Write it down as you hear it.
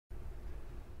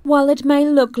While it may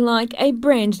look like a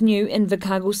brand new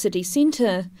Invercargill city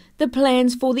centre, the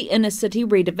plans for the inner city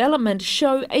redevelopment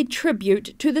show a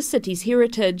tribute to the city's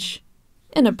heritage.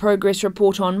 In a progress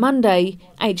report on Monday,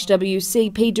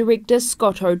 HWCP Director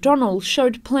Scott O'Donnell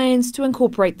showed plans to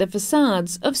incorporate the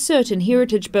facades of certain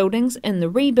heritage buildings in the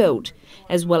rebuild,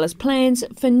 as well as plans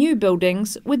for new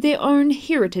buildings with their own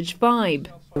heritage vibe.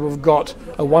 We've got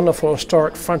a wonderful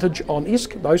historic frontage on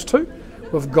Esk, those two.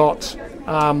 We've got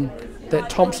that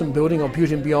Thompson building on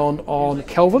Beauty and Beyond on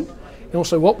Kelvin. And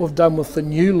also what we've done with the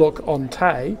new look on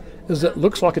Tay is it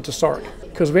looks like it's historic,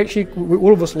 because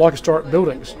all of us like historic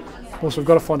buildings. Also, we've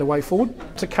got to find a way forward.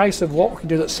 It's a case of what we can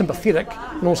do that's sympathetic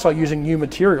and also using new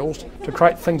materials to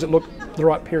create things that look the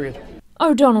right period.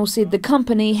 O'Donnell said the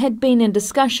company had been in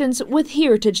discussions with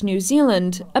Heritage New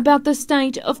Zealand about the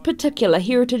state of particular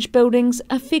heritage buildings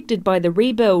affected by the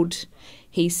rebuild.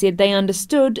 He said they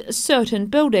understood certain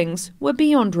buildings were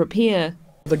beyond repair.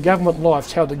 The government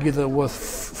life's held together with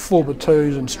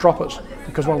 4x2s and stroppers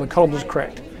because one of the columns is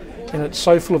cracked. And it's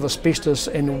so full of asbestos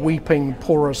and weeping,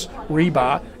 porous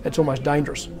rebar, it's almost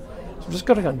dangerous. So we've just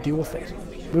got to go and deal with that.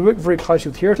 We work very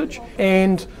closely with Heritage,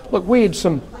 and look, we had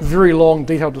some very long,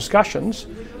 detailed discussions,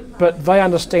 but they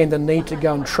understand the need to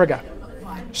go and trigger.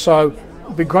 So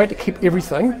it'd be great to keep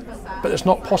everything, but it's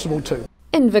not possible to.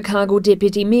 Invercargill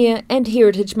Deputy Mayor and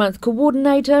Heritage Month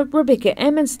Coordinator Rebecca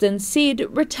Amundsen said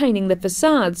retaining the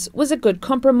facades was a good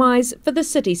compromise for the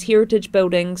city's heritage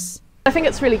buildings. I think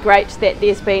it's really great that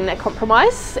there's been a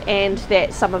compromise and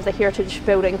that some of the heritage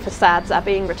building facades are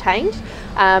being retained,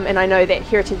 and I know that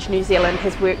Heritage New Zealand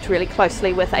has worked really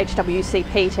closely with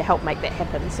HWCP to help make that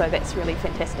happen, so that's really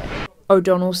fantastic.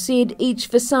 O'Donnell said each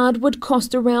facade would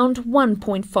cost around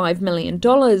 $1.5 million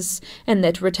and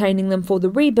that retaining them for the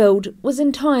rebuild was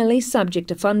entirely subject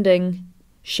to funding.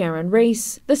 Sharon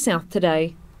Rees, The South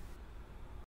Today.